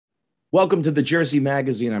Welcome to the Jersey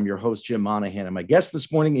Magazine. I'm your host, Jim Monaghan. And my guest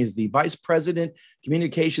this morning is the Vice President,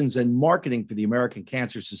 Communications and Marketing for the American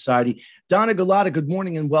Cancer Society, Donna Gulotta. Good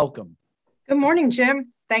morning and welcome. Good morning,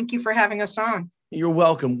 Jim. Thank you for having us on. You're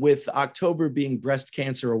welcome. With October being Breast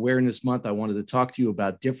Cancer Awareness Month, I wanted to talk to you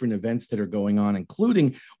about different events that are going on,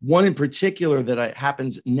 including one in particular that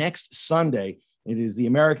happens next Sunday. It is the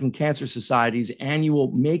American Cancer Society's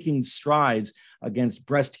annual Making Strides Against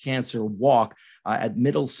Breast Cancer walk at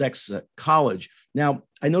Middlesex College. Now,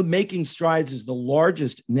 I know Making Strides is the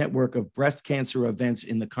largest network of breast cancer events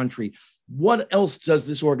in the country. What else does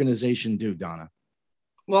this organization do, Donna?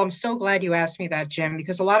 Well, I'm so glad you asked me that, Jim,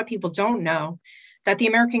 because a lot of people don't know that the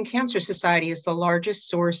American Cancer Society is the largest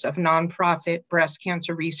source of nonprofit breast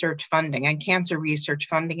cancer research funding and cancer research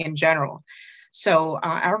funding in general. So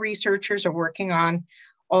our researchers are working on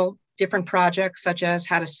all different projects, such as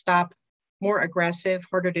how to stop more aggressive,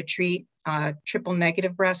 harder to treat triple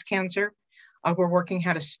negative breast cancer. We're working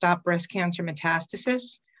how to stop breast cancer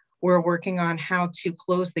metastasis. We're working on how to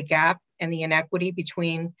close the gap and the inequity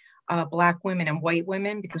between Black women and white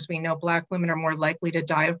women, because we know Black women are more likely to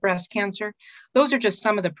die of breast cancer. Those are just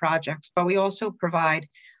some of the projects, but we also provide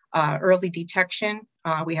early detection.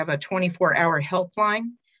 We have a 24-hour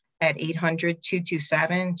helpline at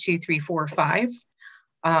 800-227-2345.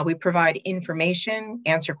 We provide information,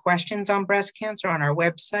 answer questions on breast cancer on our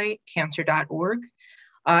website, cancer.org.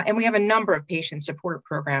 And we have a number of patient support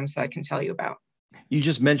programs that I can tell you about. You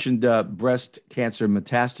just mentioned breast cancer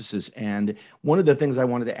metastasis. And one of the things I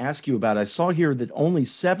wanted to ask you about, I saw here that only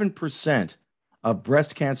 7% of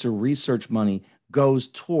breast cancer research money goes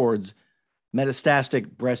towards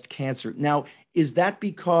metastatic breast cancer. Now, is that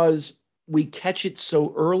because we catch it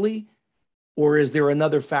so early, or is there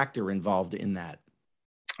another factor involved in that?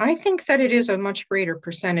 I think that it is a much greater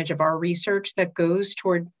percentage of our research that goes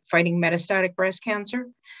toward fighting metastatic breast cancer.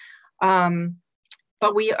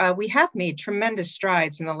 But we have made tremendous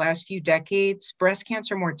strides in the last few decades. Breast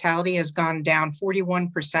cancer mortality has gone down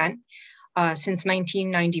 41% since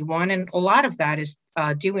 1991, and a lot of that is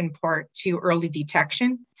due in part to early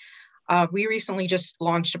detection. We recently just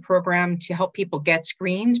launched a program to help people get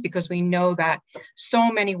screened, because we know that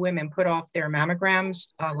so many women put off their mammograms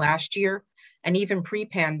last year. And even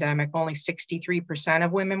pre-pandemic, only 63%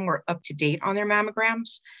 of women were up to date on their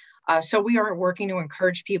mammograms. So we are working to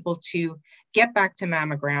encourage people to get back to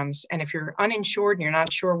mammograms. And if you're uninsured and you're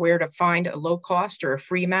not sure where to find a low cost or a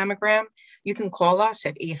free mammogram, you can call us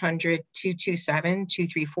at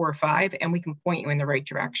 800-227-2345, and we can point you in the right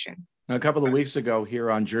direction. A couple of weeks ago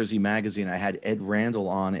here on Jersey Magazine, I had Ed Randall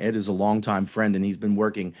on. Ed is a longtime friend, and he's been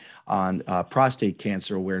working on prostate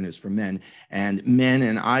cancer awareness for men. And men,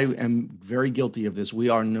 and I am very guilty of this, we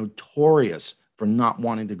are notorious for not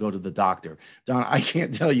wanting to go to the doctor. Don, I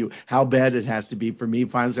can't tell you how bad it has to be for me to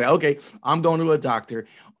finally say, okay, I'm going to a doctor.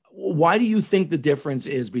 Why do you think the difference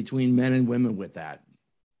is between men and women with that?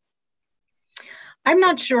 I'm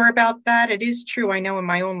not sure about that. It is true. I know in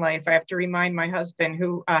my own life, I have to remind my husband,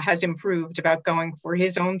 who has improved, about going for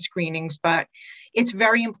his own screenings, but it's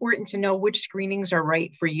very important to know which screenings are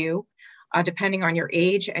right for you, depending on your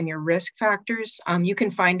age and your risk factors. You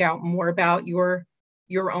can find out more about your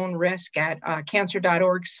own risk at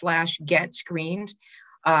cancer.org/get-screened.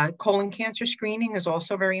 Colon cancer screening is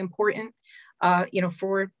also very important,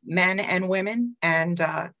 for men and women. And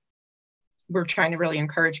we're trying to really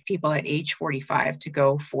encourage people at age 45 to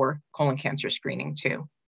go for colon cancer screening too.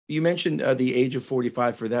 You mentioned the age of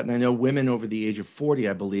 45 for that. And I know women over the age of 40,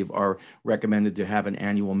 I believe, are recommended to have an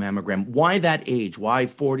annual mammogram. Why that age? Why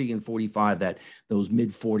 40 and 45, those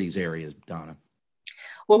mid-40s areas, Donna?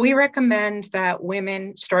 Well, we recommend that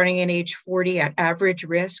women starting at age 40 at average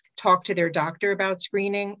risk talk to their doctor about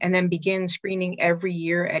screening, and then begin screening every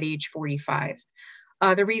year at age 45.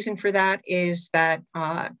 The reason for that is that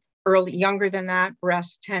younger than that,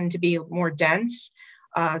 breasts tend to be more dense,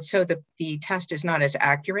 so the test is not as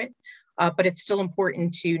accurate, but it's still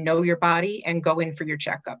important to know your body and go in for your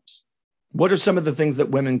checkups. What are some of the things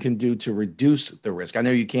that women can do to reduce the risk? I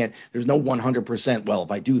know you can't, there's no 100%, well,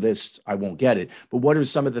 if I do this, I won't get it. But what are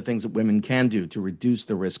some of the things that women can do to reduce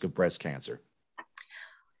the risk of breast cancer?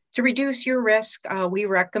 To reduce your risk, we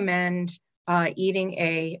recommend eating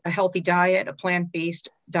a healthy diet, a plant-based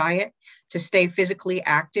diet, to stay physically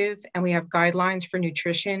active. And we have guidelines for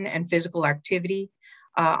nutrition and physical activity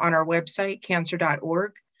on our website,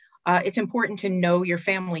 cancer.org. It's important to know your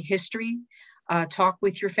family history. Talk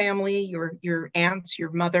with your family, your aunts,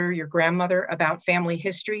 your mother, your grandmother about family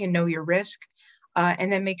history, and know your risk. And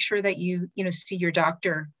then make sure that you see your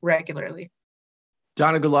doctor regularly.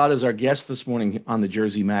 Donna Gulotta is our guest this morning on the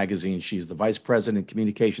Jersey Magazine. She's the Vice President,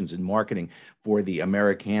 Communications and Marketing for the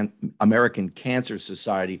American Cancer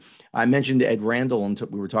Society. I mentioned Ed Randall, and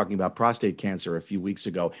we were talking about prostate cancer a few weeks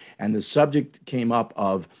ago, and the subject came up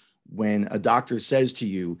of when a doctor says to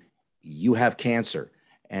you, you have cancer.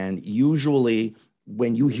 And usually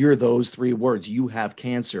when you hear those three words, you have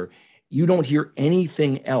cancer, you don't hear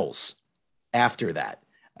anything else after that.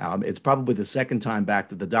 It's probably the second time back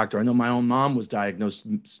to the doctor. I know my own mom was diagnosed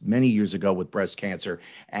many years ago with breast cancer,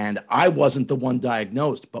 and I wasn't the one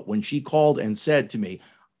diagnosed. But when she called and said to me,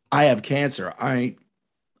 I have cancer, I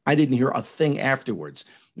didn't hear a thing afterwards.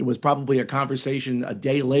 It was probably a conversation a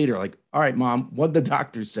day later, like, all right, Mom, what did the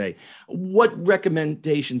doctor say? What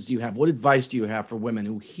recommendations do you have? What advice do you have for women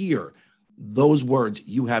who hear those words,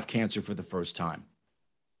 you have cancer, for the first time?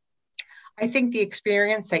 I think the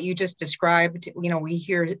experience that you just described, we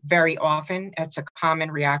hear very often. It's a common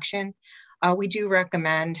reaction. We do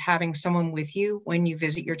recommend having someone with you when you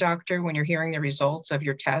visit your doctor, when you're hearing the results of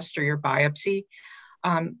your test or your biopsy.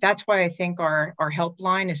 That's why I think our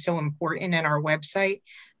helpline is so important, and our website,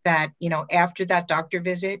 that, after that doctor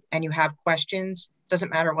visit and you have questions,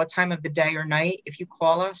 doesn't matter what time of the day or night, if you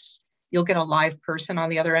call us, you'll get a live person on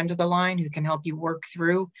the other end of the line who can help you work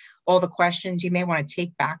through all the questions you may want to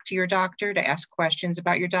take back to your doctor to ask questions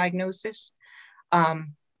about your diagnosis.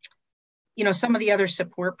 Some of the other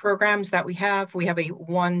support programs that we have a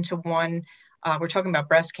one-to-one, we're talking about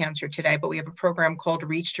breast cancer today, but we have a program called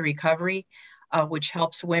Reach to Recovery, which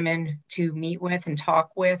helps women to meet with and talk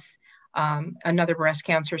with another breast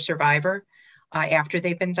cancer survivor after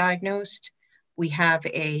they've been diagnosed. We have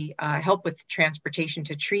a help with transportation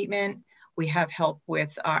to treatment. We have help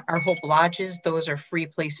with our Hope Lodges. Those are free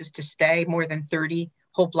places to stay, more than 30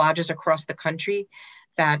 Hope Lodges across the country,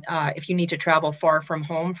 that if you need to travel far from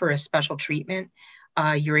home for a special treatment,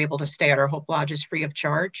 you're able to stay at our Hope Lodges free of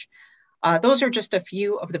charge. Those are just a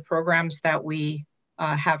few of the programs that we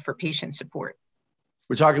have for patient support.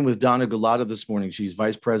 We're talking with Donna Gulotta this morning. She's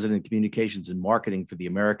Vice President, Communications and Marketing for the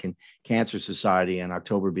American Cancer Society, and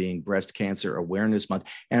October being Breast Cancer Awareness Month.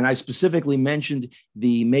 And I specifically mentioned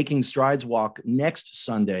the Making Strides Walk next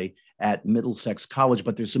Sunday at Middlesex College,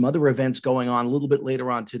 but there's some other events going on a little bit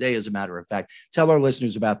later on today, as a matter of fact. Tell our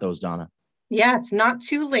listeners about those, Donna. Yeah, it's not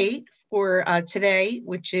too late for today,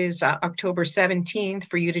 which is October 17th,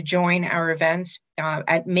 for you to join our events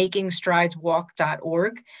at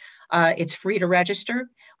makingstrideswalk.org. It's free to register.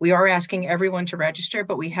 We are asking everyone to register,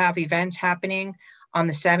 but we have events happening on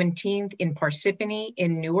the 17th in Parsippany,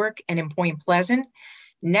 in Newark, and in Point Pleasant.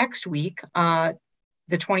 Next week, the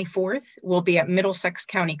 24th, we'll be at Middlesex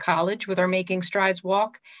County College with our Making Strides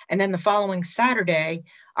Walk. And then the following Saturday,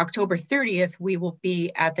 October 30th, we will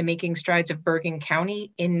be at the Making Strides of Bergen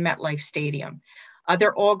County in MetLife Stadium.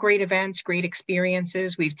 They're all great events, great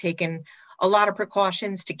experiences. We've taken a lot of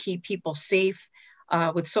precautions to keep people safe.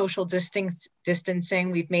 With social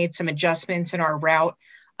distancing, we've made some adjustments in our route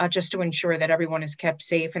just to ensure that everyone is kept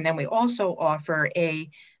safe. And then we also offer a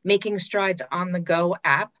Making Strides on the Go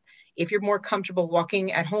app. If you're more comfortable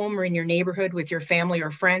walking at home or in your neighborhood with your family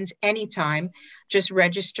or friends anytime, just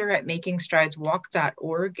register at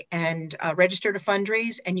makingstrideswalk.org and register to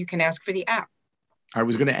fundraise, and you can ask for the app. I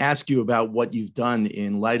was going to ask you about what you've done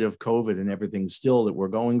in light of COVID and everything still that we're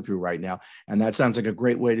going through right now. And that sounds like a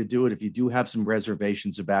great way to do it. If you do have some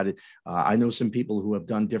reservations about it, I know some people who have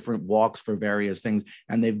done different walks for various things,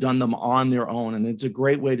 and they've done them on their own. And it's a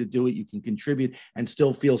great way to do it. You can contribute and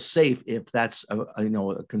still feel safe if that's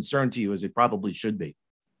a concern to you, as it probably should be.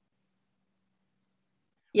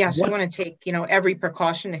 Yes, we want to take, every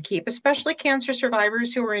precaution to keep, especially cancer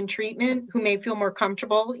survivors who are in treatment, who may feel more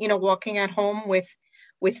comfortable, walking at home with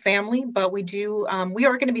family. But we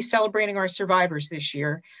are going to be celebrating our survivors this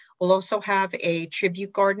year. We'll also have a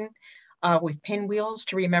tribute garden with pinwheels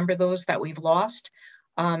to remember those that we've lost.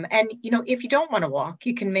 And, if you don't want to walk,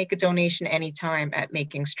 you can make a donation anytime at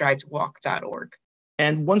makingstrideswalk.org.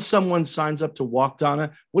 And once someone signs up to walk,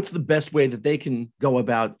 Donna, what's the best way that they can go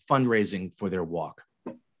about fundraising for their walk?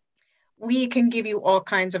 We can give you all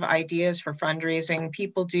kinds of ideas for fundraising.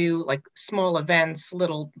 People do like small events,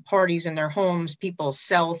 little parties in their homes. People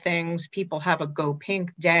sell things. People have a Go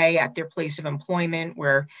Pink day at their place of employment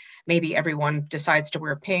where maybe everyone decides to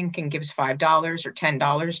wear pink and gives $5 or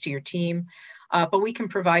 $10 to your team. But we can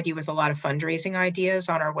provide you with a lot of fundraising ideas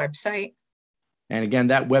on our website. And again,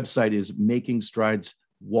 that website is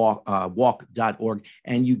makingstrideswalk.org.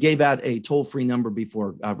 And you gave out a toll-free number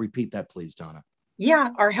before. Repeat that, please, Donna. Yeah,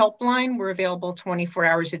 our helpline, we're available 24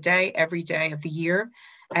 hours a day, every day of the year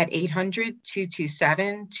at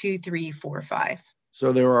 800-227-2345.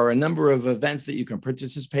 So there are a number of events that you can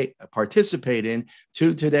participate in,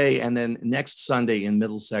 two today and then next Sunday in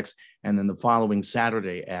Middlesex, and then the following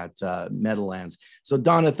Saturday at Meadowlands. So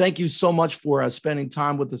Donna, thank you so much for spending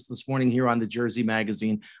time with us this morning here on the Jersey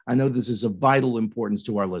Magazine. I know this is of vital importance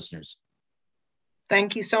to our listeners.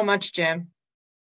 Thank you so much, Jim.